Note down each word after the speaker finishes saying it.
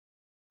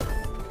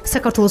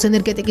საქართველოს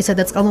ენერგეტიკისა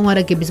და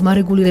წყალმომარაგების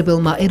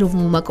მარეგულირებელმა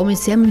ეროვნულმა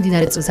კომისიამ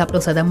მიმდინარე წლის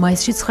აპრილსა და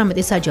მაისში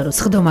 19 საჯარო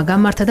სხდომა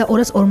გამართა და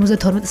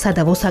 252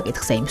 სადავო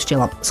საკითხს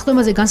ეიმსჯელა.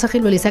 სხდომაზე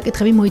განსახილველი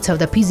საკითხები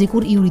მოიცავდა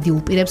ფიზიკურ,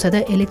 იურიდიულ პირებსა და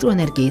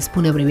ელექტროენერგიის,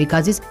 ბუნებრივი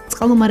გაზის,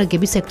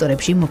 წყალმომარაგების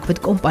სექტორებში მოქმედ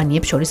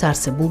კომპანიებს შორის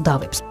არსებულ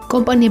დავებს.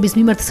 კომპანიების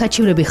მიმართ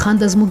საჩივრები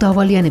ხანდაზმულ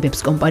დავალიანებებს,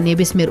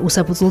 კომპანიების მიერ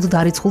უსაფუძვლოდ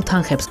დარიცხულ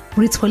თანხებს,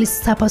 მრიცხველის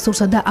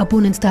საფასურსა და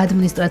აბონენტთა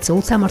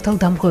ადმინისტრაციულ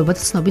სამართალდამხობებად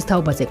ცნობის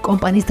თაობაზე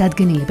კომპანიის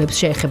დადგენილებებს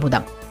შეეხებოდა.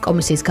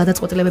 კომისიის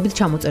გადაწყვეტილებებით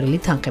ჩამოწერილი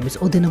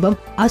თანხების ოდენობამ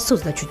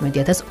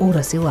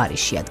 137.200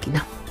 ლარის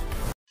შეადგინა.